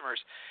their customers.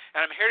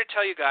 And I'm here to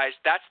tell you guys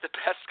that's the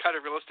best kind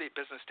of real estate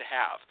business to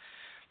have,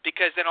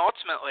 because then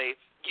ultimately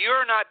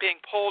you're not being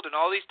pulled in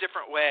all these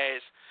different ways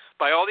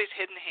by all these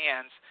hidden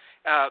hands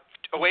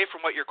away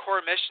from what your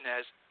core mission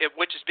is,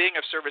 which is being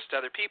of service to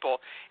other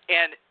people.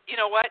 And you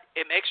know what?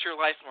 It makes your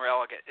life more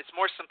elegant. It's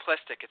more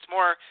simplistic. It's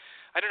more,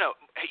 I don't know,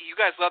 you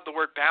guys love the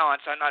word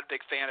balance. I'm not a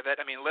big fan of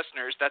it.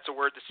 Listeners, that's a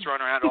word that's thrown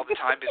around all the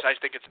time because I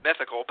think it's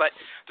mythical. But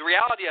the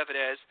reality of it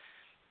is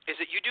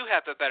that you do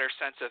have a better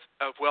sense of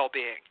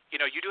well-being.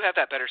 You do have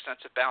that better sense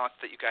of balance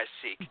that you guys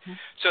seek.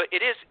 So it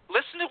is,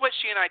 listen to what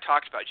she and I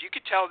talked about. You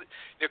could tell,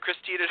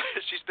 Christina,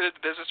 she's been in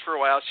the business for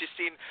a while. She's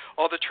seen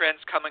all the trends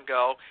come and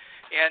go.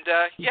 And,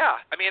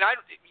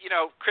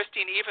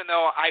 Christine, even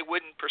though I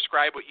wouldn't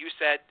prescribe what you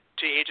said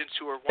to agents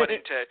who are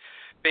wanting to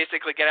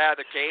basically get out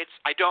of the gates,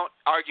 I don't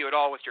argue at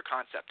all with your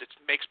concept. It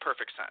makes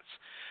perfect sense.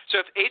 So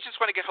if agents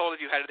want to get hold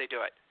of you, how do they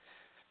do it?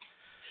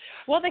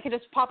 Well, they can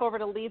just pop over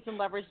to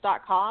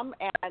leadsandleverage.com,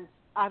 and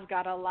I've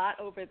got a lot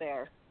over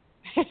there.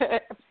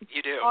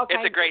 You do.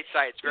 It's a great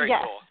site. It's very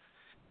cool.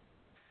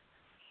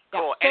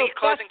 Cool. Yeah. Any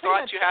closing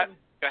thoughts you have?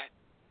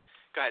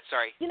 Go ahead,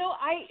 sorry.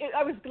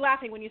 I was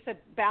laughing when you said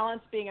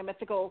balance being a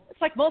mythical,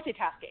 it's like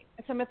multitasking.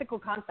 It's a mythical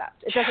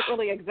concept. It doesn't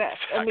really exist.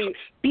 And we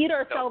beat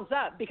ourselves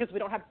up because we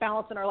don't have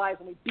balance in our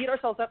lives, and we beat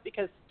ourselves up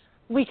because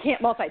we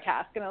can't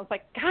multitask. And I was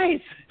like, guys,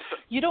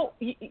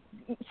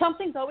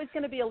 something's always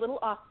going to be a little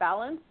off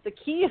balance. The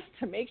key is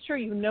to make sure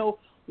you know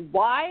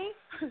why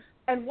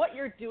and what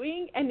you're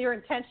doing, and you're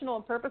intentional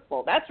and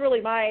purposeful. That's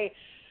really my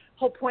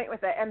whole point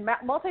with it. And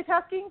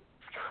multitasking,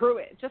 screw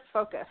it. Just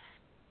focus.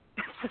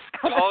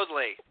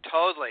 Totally.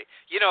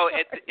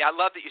 I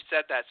love that you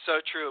said that. So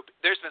true.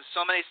 There's been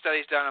so many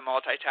studies done on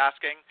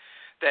multitasking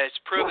that it's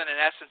proven in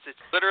essence it's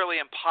literally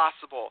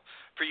impossible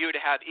for you to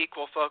have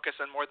equal focus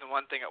on more than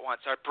one thing at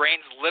once. Our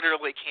brains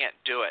literally can't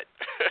do it.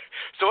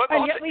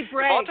 And yet we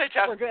brag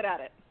we're good at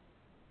it.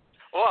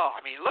 Well,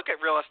 look at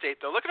real estate,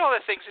 though. Look at all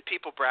the things that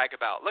people brag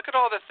about. Look at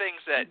all the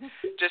things that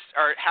just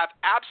have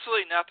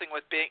absolutely nothing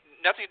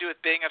to do with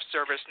being of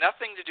service,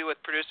 nothing to do with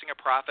producing a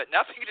profit,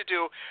 nothing to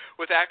do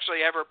with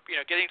actually ever,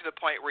 getting to the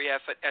point where you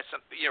have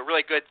some,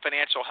 really good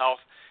financial health.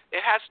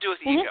 It has to do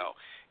with ego.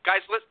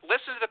 Guys,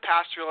 listen to the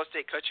past Real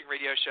Estate Coaching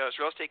Radio shows,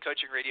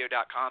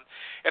 realestatecoachingradio.com.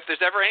 If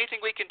there's ever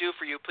anything we can do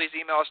for you, please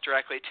email us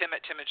directly,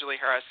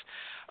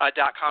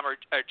 tim@timandjulieharris.com or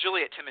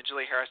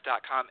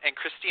julie@timandjulieharris.com. And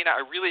Christina,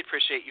 I really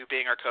appreciate you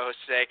being our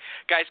co-host today.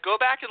 Guys, go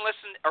back and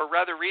listen, or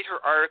rather read her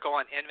article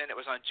on Inman. It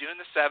was on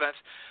June the 7th,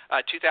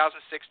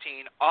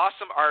 2016.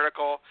 Awesome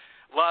article.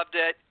 Loved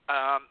it,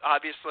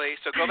 obviously.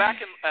 So go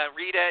back and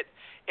read it,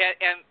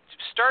 and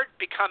start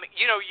becoming.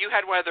 You know, you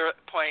had one other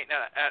point,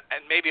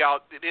 and maybe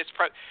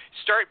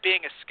start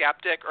being a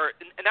skeptic, or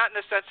not in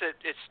the sense that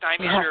it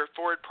stymies your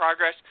forward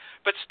progress,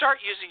 but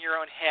start using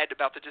your own head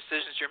about the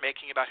decisions you're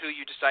making about who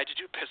you decide to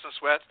do business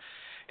with.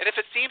 And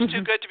if it seems too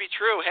good to be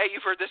true, hey,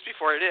 you've heard this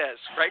before. It is,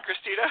 right,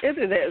 Christina?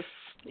 It is.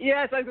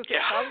 Yes, I was going to say,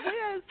 probably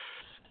is.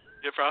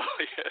 It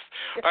probably is.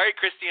 All right,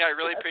 Christina, I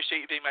really appreciate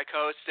you being my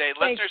co-host today.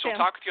 Thanks, Listeners, Tim.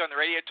 will talk with you on the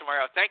radio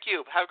tomorrow. Thank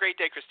you. Have a great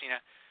day, Christina.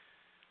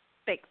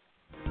 Thanks.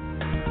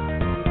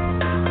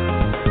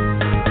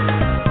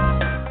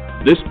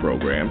 This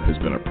program has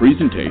been a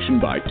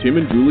presentation by Tim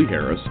and Julie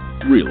Harris,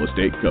 Real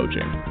Estate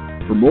Coaching.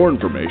 For more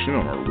information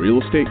on our real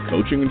estate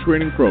coaching and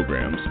training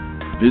programs,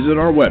 visit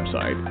our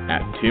website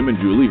at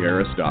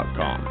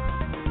timandjulieharris.com.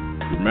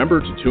 Remember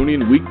to tune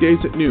in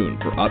weekdays at noon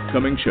for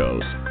upcoming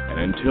shows. And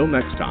until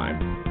next time,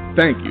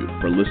 thank you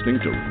for listening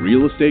to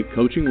Real Estate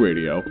Coaching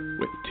Radio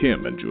with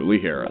Tim and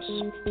Julie Harris.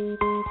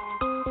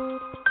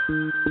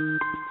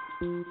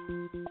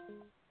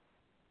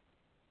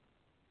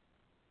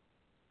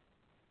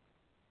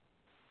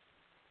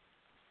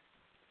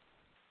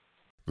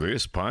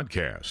 This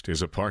podcast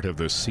is a part of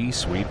the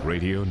C-Suite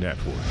Radio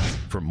Network.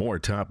 For more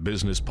top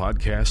business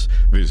podcasts,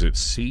 visit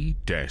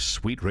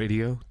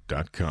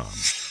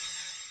c-suiteradio.com.